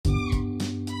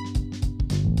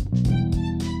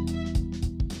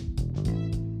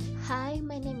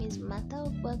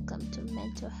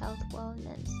mental health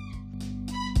wellness.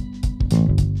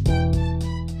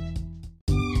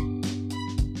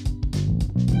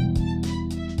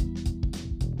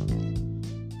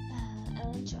 I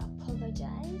want to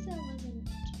apologize. I wasn't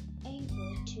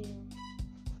able to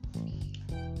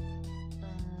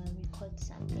record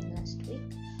something last week.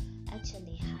 I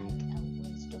actually had a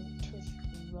wisdom tooth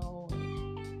roll.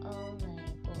 Oh my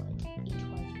god, it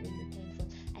was really painful.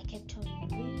 I kept on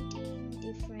reading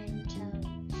different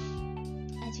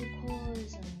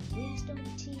articles on wisdom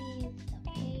teeth, the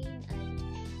pain, and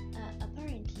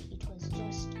apparently it was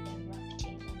just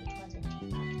erupting and it wasn't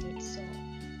impacted, so I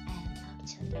am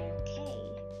actually okay.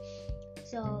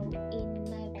 So in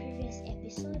my previous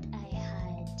episode I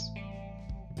had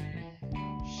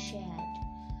shared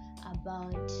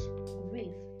about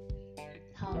grief,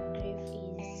 how grief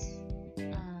is a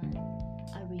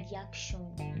reaction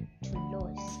to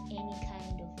loss, any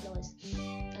kind of loss,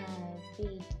 be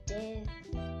it death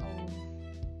of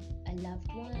a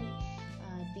loved one,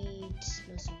 be it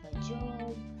loss of a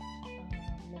job,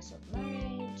 loss of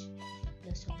marriage,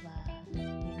 loss of a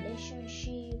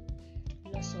relationship,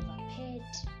 loss of a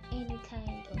pet, any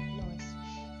kind of loss.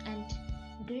 And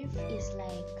grief is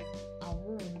like a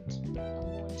wound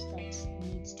that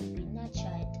needs to be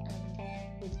nurtured,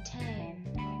 and with time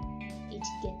it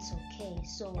gets okay.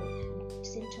 So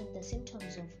the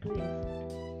symptoms of grief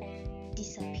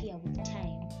disappear with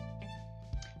time.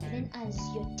 And then as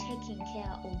you're taking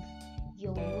care of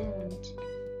your wound,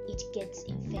 it gets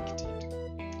infected.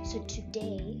 So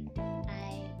today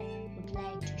I would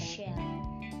like to share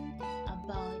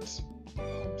about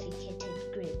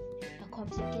complicated grief. A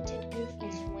complicated grief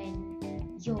is when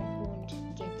your wound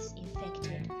gets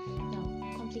infected.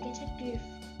 Now, complicated grief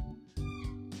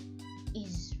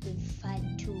is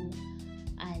referred to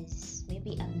as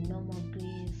maybe abnormal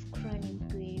grief, chronic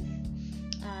grief.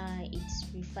 It's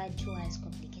referred to as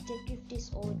complicated grief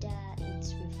disorder.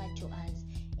 It's referred to as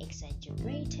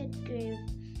exaggerated grief.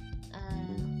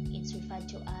 It's referred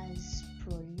to as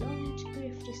prolonged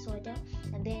grief disorder.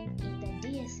 And then in the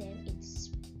DSM, it's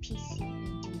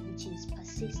PCPD, which is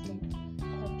persistent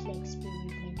complex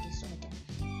bereavement disorder.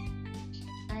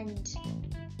 And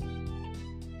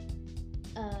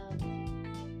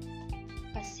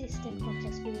persistent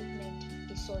complex bereavement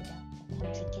disorder,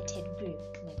 complicated grief,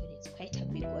 oh my god, it's quite a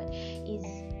big word, is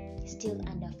still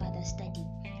under further study.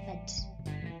 But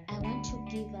I want to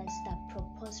give us the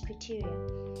proposed criteria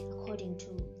according to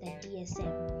the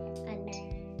DSM. And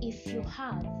if you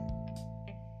have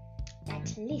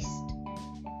at least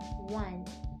one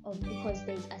of, because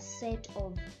there's a set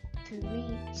of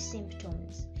 3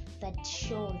 symptoms that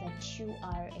show that you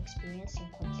are experiencing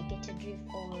complicated grief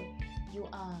or you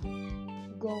are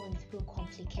going through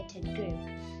complicated grief.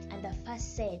 And the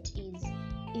first set is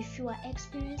if you are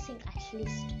experiencing at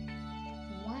least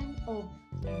one of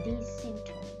these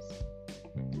symptoms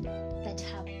that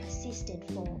have persisted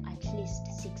for at least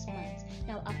 6 months.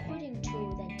 Now, according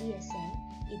to the DSM,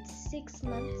 it's 6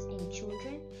 months in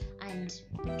children and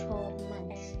 12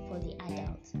 months for the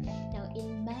adults. Now,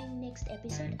 in my next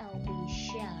episode, I'll be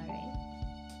sharing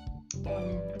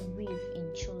on grief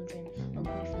in children or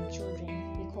grief in children,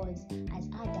 because as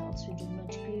adults we do not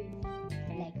grieve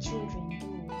like children do,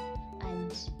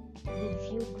 and we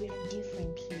view grief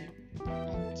differently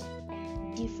and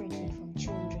differently from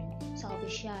children. So I'll be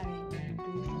sharing on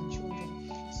grief in children.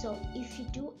 So if you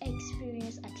do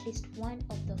experience at least one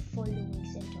of the following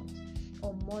symptoms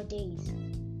or more days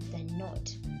than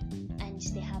not, and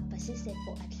they have persisted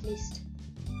for at least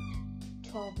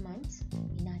 12 months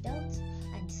in adults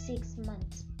and 6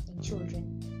 months in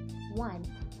children. 1,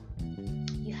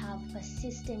 you have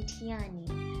persistent yearning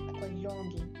or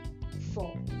longing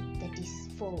for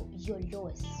your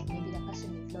loss, maybe the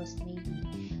person you've lost, maybe for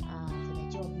the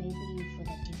job, maybe for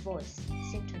the divorce.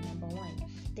 Symptom number 1.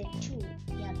 Then 2,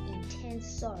 you have intense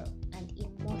sorrow and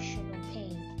emotional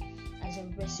pain as a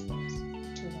response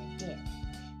to the death.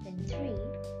 Then 3,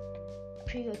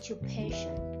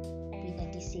 preoccupation with the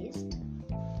deceased,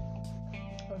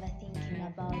 overthinking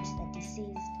about the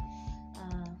deceased.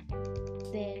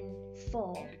 Then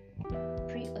 4,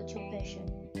 preoccupation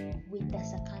with the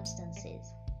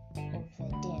circumstances of the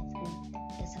death, with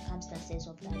the circumstances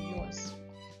of the loss.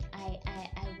 I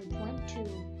would want to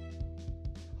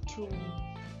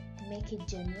make it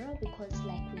general, because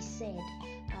like we said,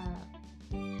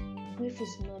 grief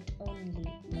is not only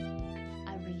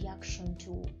a reaction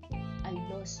to a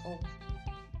loss of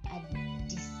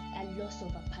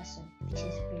a person, which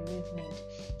is bereavement,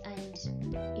 and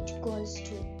it goes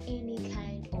to any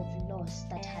kind of loss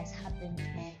that has happened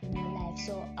in your life.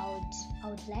 So I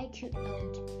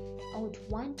would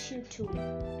want you to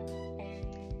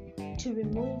to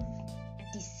remove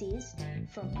deceased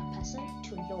from a person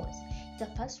to loss. The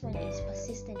first one is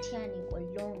persistent yearning or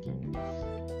longing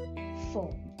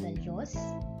for the loss,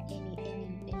 any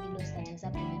loss that has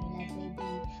happened in your life, maybe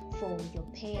for your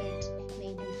pet,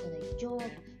 maybe for the job,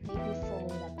 maybe for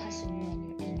the person you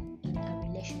are in a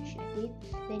relationship with.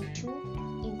 Then 2,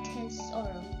 intense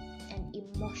sorrow and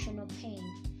emotional pain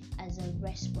as a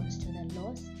response to the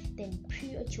loss. Then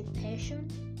preoccupation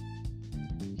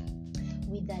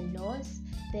with the loss,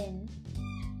 then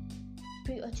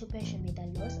preoccupation with the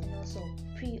loss, and also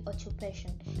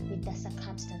preoccupation with the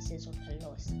circumstances of the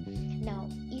loss. Now,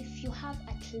 if you have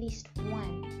at least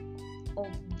one of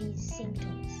these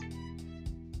symptoms,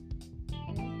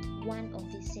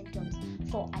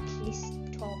 for at least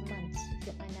 12 months if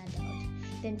you're an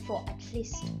adult, then for at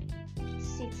least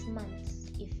 6 months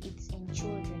if it's in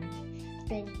children,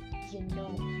 then you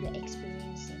know you're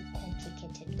experiencing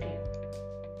complicated grief.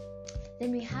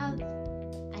 Then we have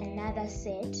another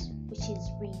set, which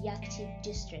is reactive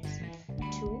distress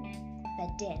to the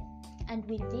death. And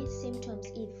with these symptoms,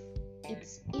 if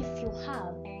you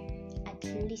have at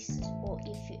least, or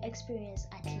if you experience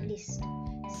at least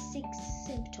 6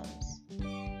 symptoms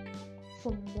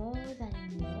for more than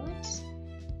what,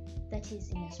 that is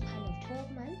in a span of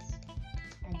 12 months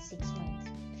and 6 months.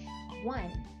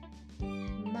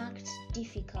 1, marked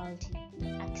difficulty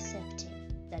accepting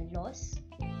the loss.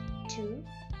 2,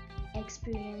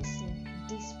 experiencing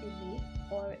disbelief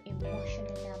or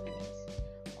emotional numbness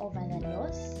over the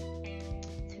loss.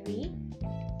 3,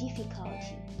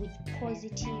 difficulty with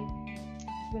positive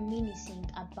reminiscing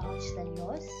about the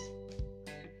loss.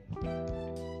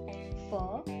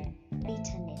 4,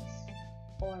 bitterness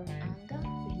or anger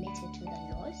related to the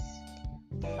loss.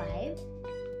 5,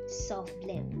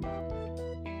 self-blame.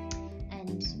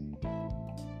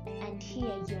 And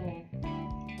here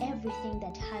everything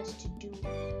that has to do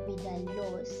with the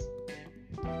loss,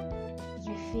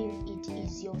 you feel it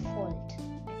is your fault.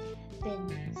 Then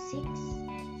 6,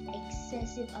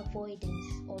 excessive avoidance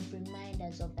of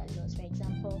reminders of the loss. For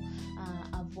example,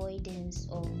 avoidance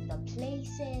of the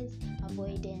places,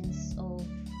 avoidance of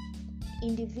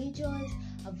individuals,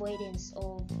 avoidance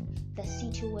of the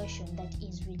situation that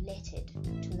is related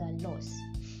to the loss.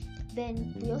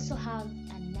 Then we also have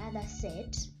another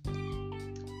set,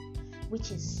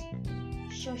 which is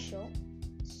social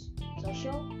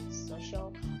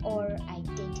or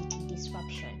identity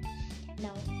disruption.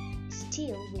 Now,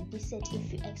 still with this set,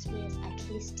 if you experience at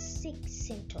least 6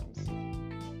 symptoms,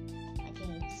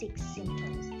 again 6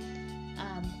 symptoms,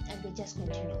 and we're just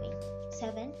continuing.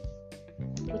 7,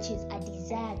 which is a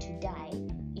desire to die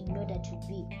in order to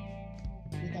be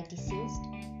with the deceased.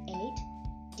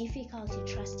 8,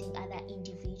 difficulty trusting other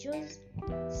individuals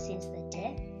since the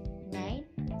death. 9,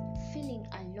 feeling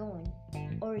alone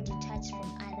or detached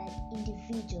from other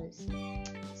individuals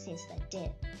since the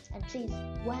death. And please,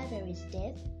 while there is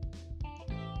death,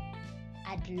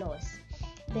 add loss.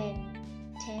 Then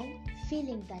 10,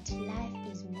 feeling that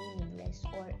life is meaningless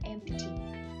or empty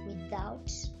without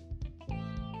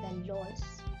the loss,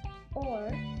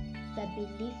 or the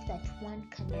belief that one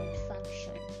cannot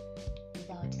function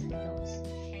without the loss.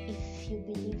 If you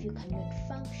believe you cannot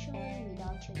function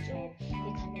without your job,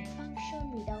 you cannot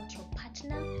function without your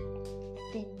partner,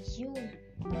 then you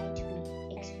might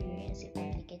be experiencing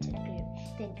complicated grief.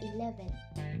 Then 11,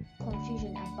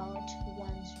 confusion about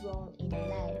one's role in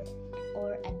life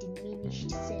or a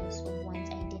diminished sense of one's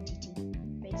identity.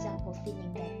 For example,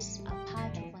 feeling that a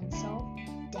part of oneself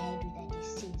died with the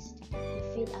deceased. You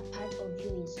feel a part of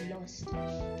you is lost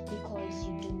because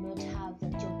you do not have the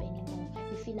job anymore.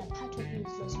 You feel a part of you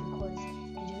is lost because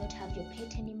you do not have your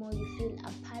pet anymore. You feel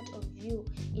a part of you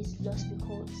is lost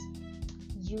because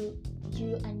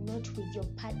you are not with your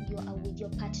partner. You are with your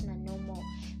partner no more.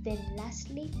 Then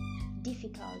lastly,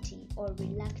 difficulty or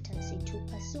reluctance to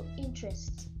pursue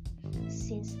interests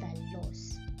since the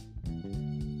loss,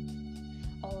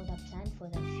 or the plan for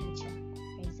the future.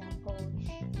 For example,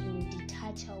 you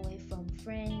detach away from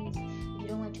friends. You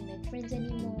don't want to make friends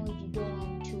anymore. You don't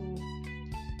want to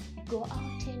go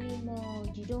out anymore.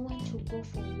 You don't want to go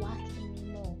for work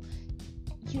anymore.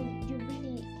 You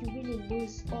really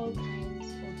lose all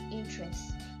kinds of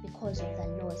interests because of the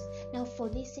loss. Now, for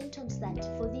these symptoms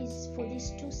for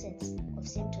these 2 sets of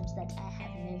symptoms that I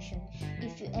have mentioned,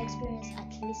 if you experience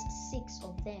at least 6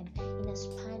 of them in a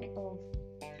span of,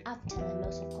 after the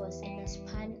loss of course, in a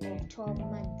span of 12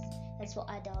 months, that's for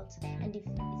adults, and if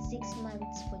 6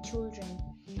 months for children,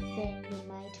 then you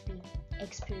might be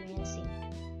experiencing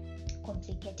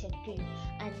complicated grief.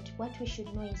 And what we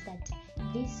should know is that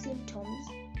these symptoms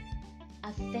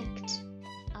affect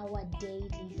our daily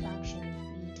functioning,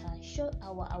 be it our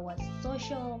our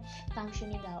social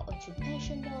functioning, our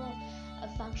occupational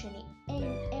functioning, in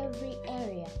every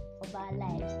area of our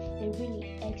lives. They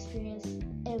really experience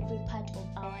every part of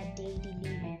our daily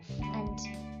living. And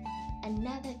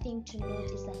another thing to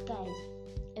note is that, guys,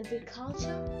 every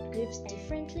culture grieves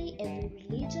differently, every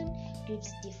religion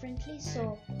grieves differently,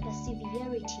 so the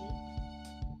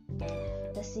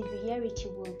severity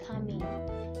will come in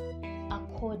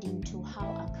according to how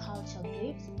a culture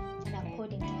grieves and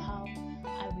according to how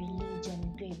a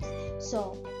religion grieves.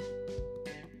 So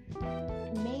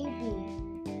maybe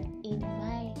in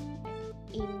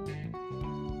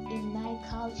my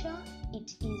culture,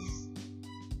 it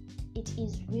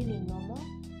is really normal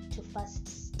to first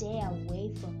stay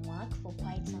away from work for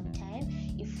quite some time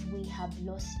if we have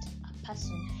lost a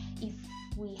person, if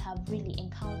we have really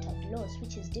encountered loss,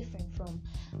 which is different from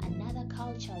another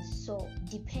culture. So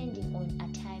depending on a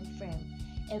time frame,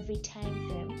 every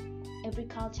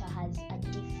culture has a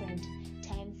different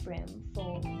time frame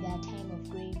for their time of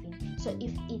grieving. So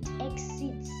if it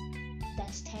exceeds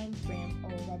that time frame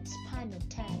or that span of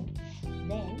time,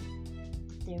 then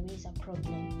there is a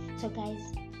problem. So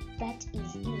guys, that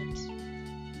is it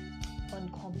on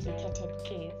complicated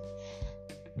grief.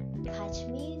 Catch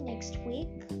me next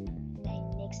week, my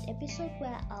next episode,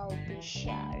 where I'll be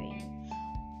sharing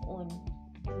on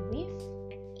grief